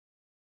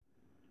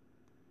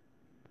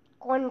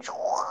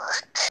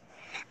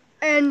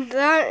And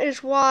that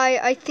is why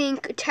I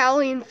think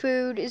Italian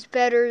food is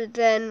better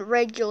than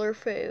regular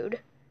food.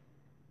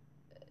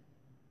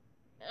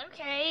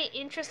 Okay,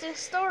 interesting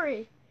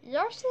story.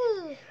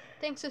 Yoshi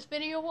thinks this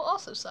video will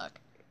also suck.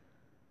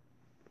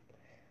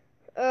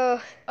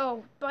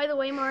 Oh, by the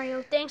way,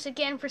 Mario, thanks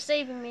again for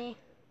saving me.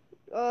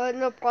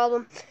 No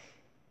problem.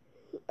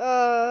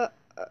 Hey,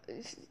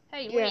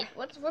 yeah. wait,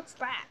 what's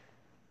that?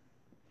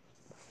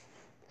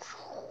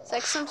 It's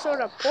like some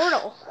sort of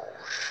portal.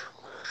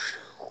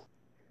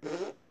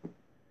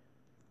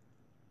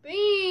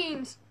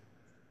 Beans!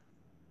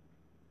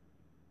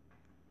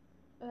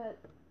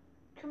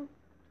 Come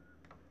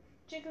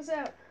check this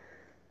out.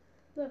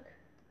 Look.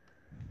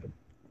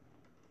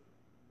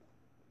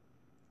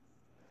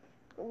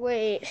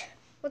 Wait,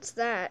 what's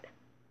that?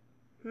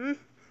 Dad,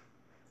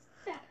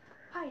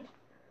 hide.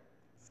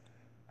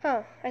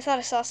 Oh, I thought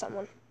I saw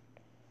someone.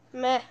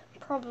 Meh,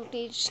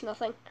 probably just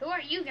nothing. Who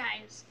are you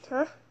guys?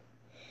 Huh?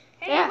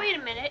 Hey, Yeah. wait a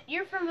minute.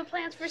 You're from the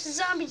Plants vs.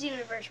 Zombies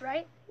universe,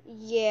 right?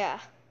 Yeah.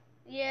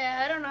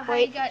 Yeah, I don't know how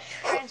Wait. you got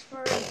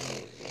transferred.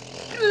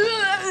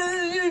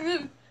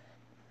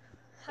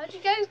 How'd you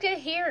guys get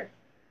here?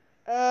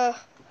 Well,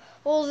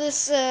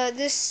 this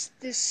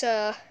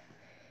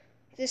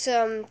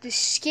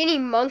skinny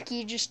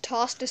monkey just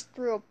tossed us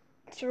through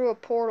a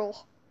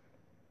portal,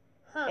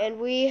 Huh. and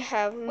we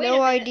have Wait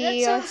no a minute,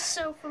 idea that sounds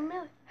so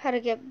familiar. how to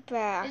get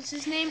back. Is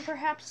his name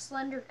perhaps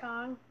Slender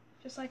Kong?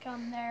 Just like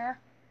on there?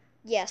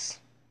 Yes.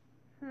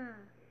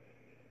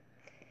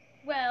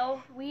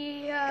 Well,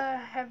 we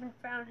haven't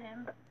found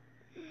him,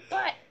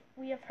 but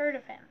we have heard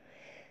of him.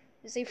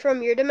 Is he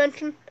from your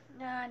dimension?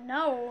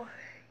 No.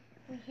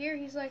 We hear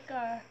he's like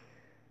a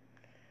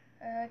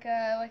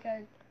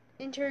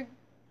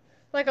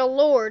Like a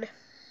lord.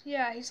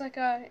 yeah, he's like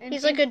a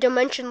He's like a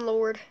dimension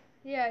lord.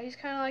 yeah, he's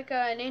kind of like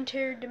an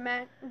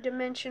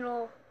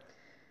interdimensional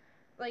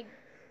like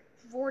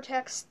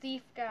vortex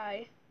thief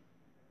guy.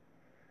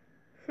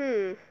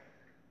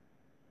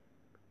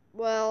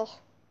 Well,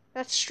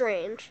 that's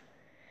strange.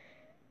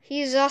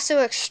 He's also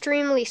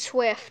extremely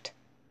swift.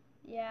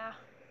 Yeah.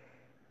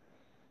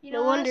 You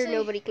No know, wonder honestly,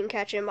 nobody can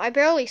catch him. I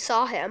barely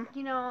saw him.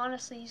 You know,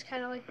 honestly, he's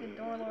kind of like the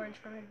Door Lords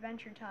from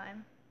Adventure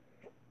Time.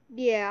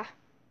 Yeah.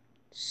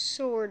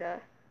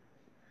 Sorta.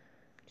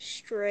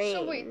 Strange.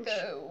 So wait,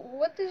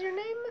 what is your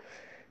name?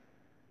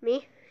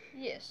 Me?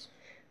 Yes.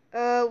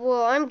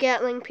 Well, I'm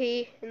Gatling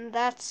P, and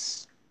that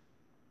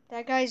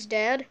guy's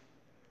dead.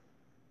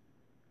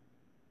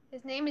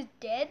 His name is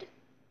Dead?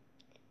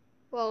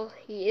 Well,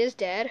 he is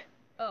dead.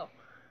 Oh.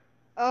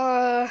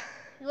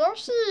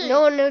 Yoshi!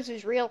 No one knows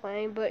his real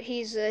name, but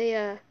he's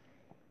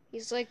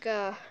like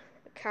a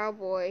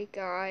cowboy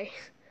guy.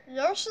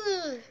 Yoshi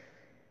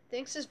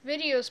thinks this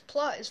video's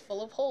plot is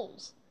full of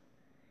holes.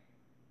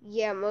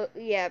 Yeah,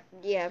 yeah.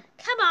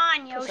 Come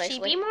on, Yoshi,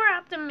 Precisely. be more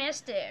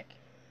optimistic.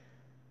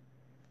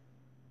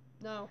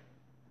 No.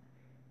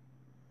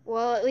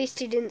 Well, at least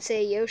he didn't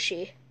say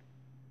Yoshi.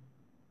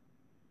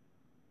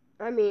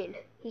 I mean,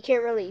 he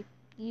can't really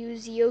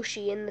use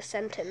Yoshi in the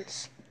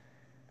sentence.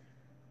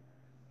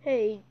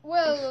 Hey.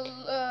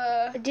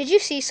 Well, Did you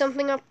see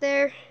something up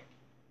there?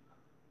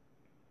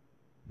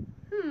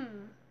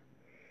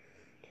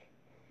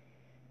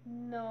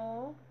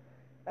 No.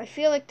 I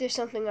feel like there's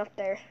something up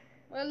there.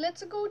 Well,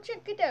 let's go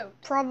check it out.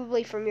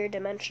 Probably from your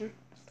dimension.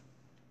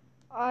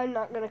 I'm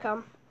not gonna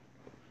come.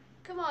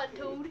 Come on,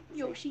 Toad.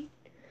 Yoshi.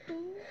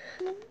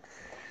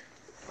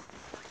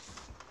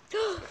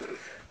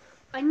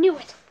 I knew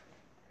it.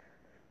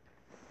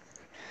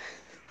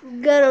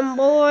 Get 'em,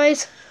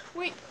 boys.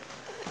 Wait.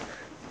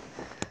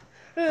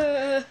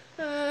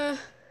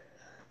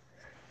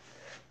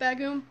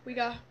 Bagoom, we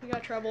got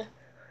trouble.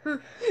 I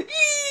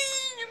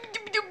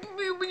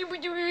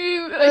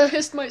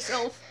pissed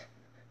myself.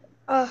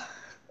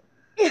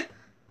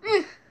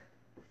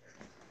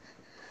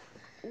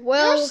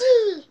 Well,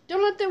 Yoshi!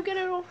 Don't let them get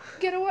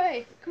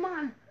away. Come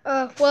on.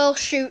 well,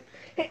 shoot.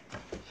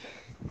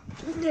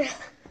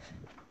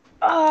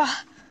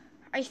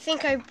 I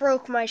think I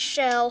broke my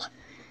shell.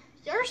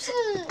 Yoshi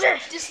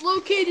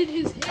dislocated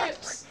his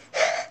hips.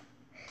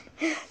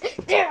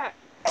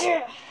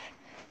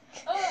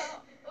 Oh,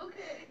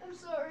 okay. I'm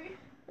sorry.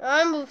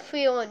 I'm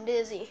feeling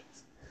dizzy.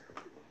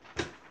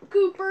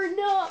 Cooper,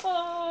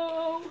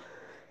 no!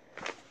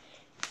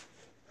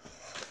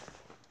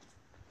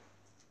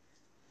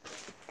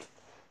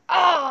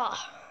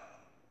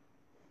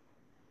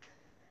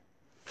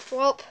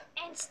 Well,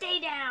 And stay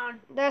down.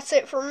 that's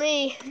it for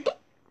me.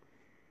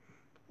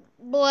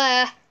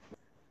 Blah.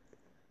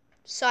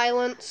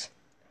 Silence.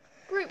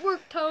 Great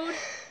work, Toad.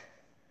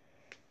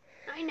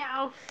 I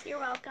know. You're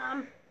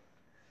welcome.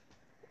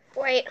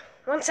 Wait,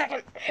 1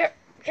 second. Here.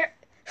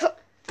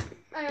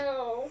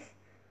 Oh.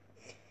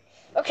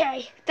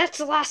 Okay, that's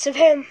the last of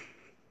him.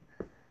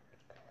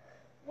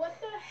 What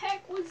the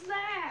heck was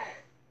that?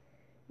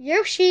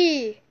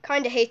 Yoshi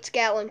kinda hates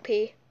Gatling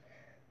P.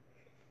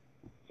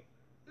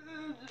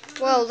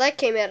 Well, that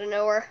came out of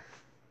nowhere.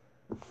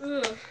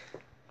 Ugh.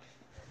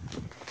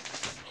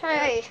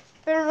 Hey,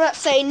 better not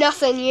say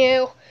nothing,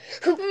 you.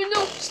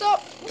 No,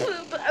 stop.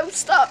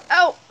 Stop.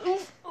 Ow.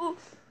 Oof,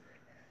 oof.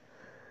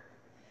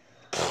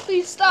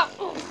 Please stop.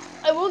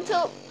 I won't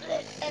tell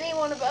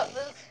anyone about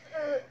this.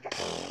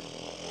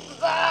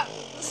 Stop.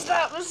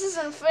 Stop. This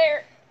isn't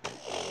fair.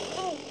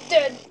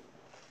 Dead.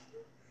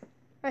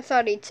 I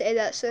thought he'd say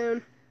that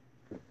soon.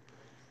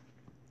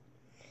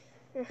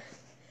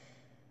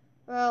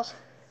 Well,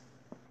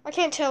 I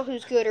can't tell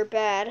who's good or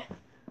bad.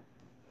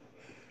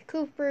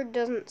 Cooper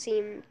doesn't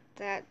seem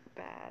that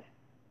bad.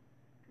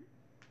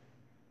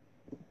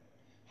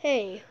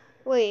 Hey,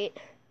 wait.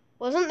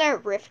 Wasn't there a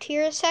rift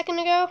here a second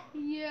ago?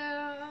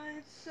 Yeah,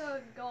 it's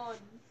gone.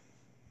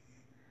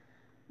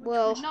 Which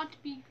Well, would not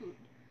be good.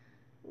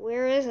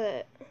 where is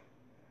it?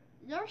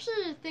 Darcy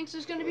thinks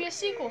there's going to be a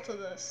sequel to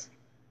this.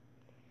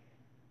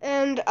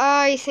 And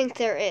I think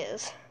there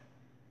is.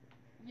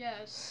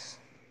 Yes.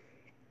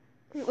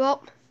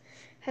 Well,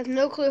 have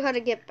no clue how to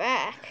get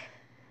back.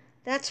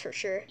 That's for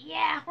sure.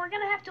 Yeah, we're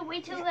going to have to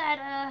wait till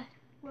that,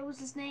 what was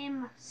his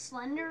name?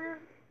 Slender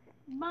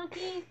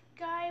Monkey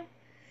guy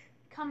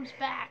comes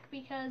back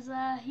because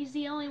he's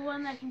the only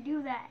one that can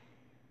do that.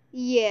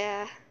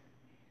 Yeah.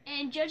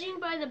 And judging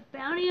by the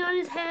bounty on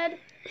his head,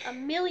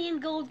 1,000,000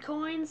 gold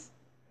coins,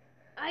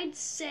 I'd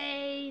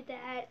say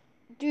that...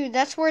 Dude,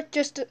 that's worth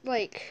just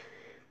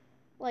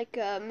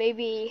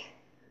maybe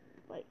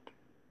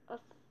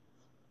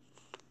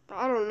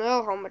I don't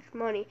know how much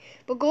money.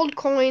 But gold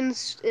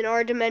coins in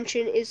our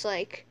dimension is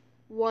like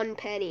 1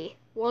 penny.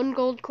 1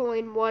 gold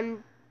coin,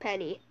 1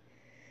 penny.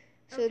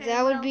 So Okay,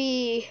 that would well,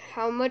 be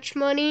how much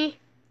money?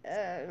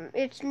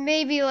 It's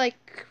maybe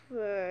like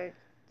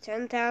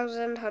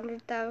 10,000,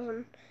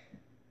 100,000,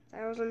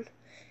 1,000.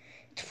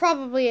 It's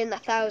probably in the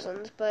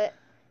thousands, but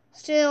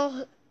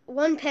still,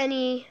 1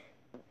 penny,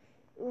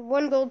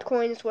 1 gold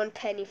coin is 1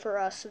 penny for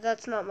us, so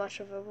that's not much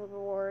of a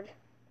reward.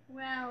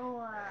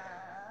 well,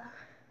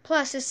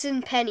 Plus, it's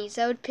in pennies.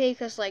 That would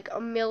take us like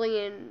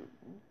 1,000,000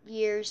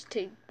 years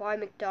to buy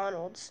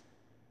McDonald's,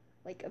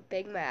 like a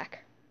Big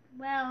Mac.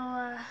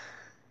 well,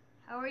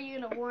 how are you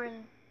gonna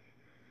warn...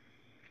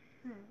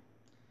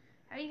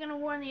 How are you gonna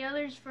warn the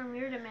others from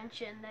your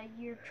dimension that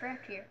you're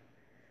trapped here?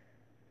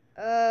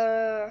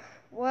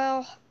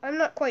 Well, I'm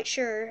not quite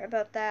sure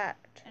about that.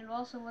 And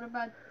also, what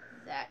about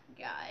that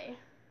guy?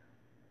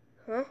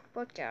 Huh?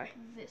 What guy?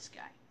 This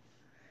guy.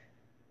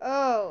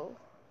 Oh.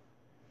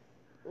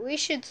 We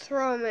should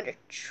throw him in a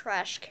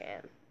trash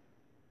can.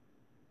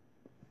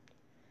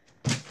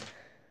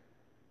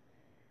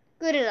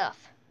 Good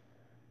enough.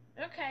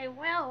 Okay,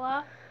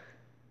 well,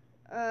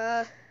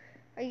 I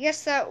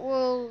guess that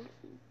will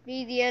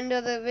be the end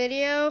of the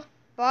video.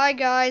 Bye,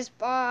 guys.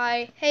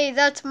 Bye. Hey,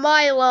 that's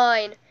my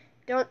line.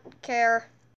 Don't care.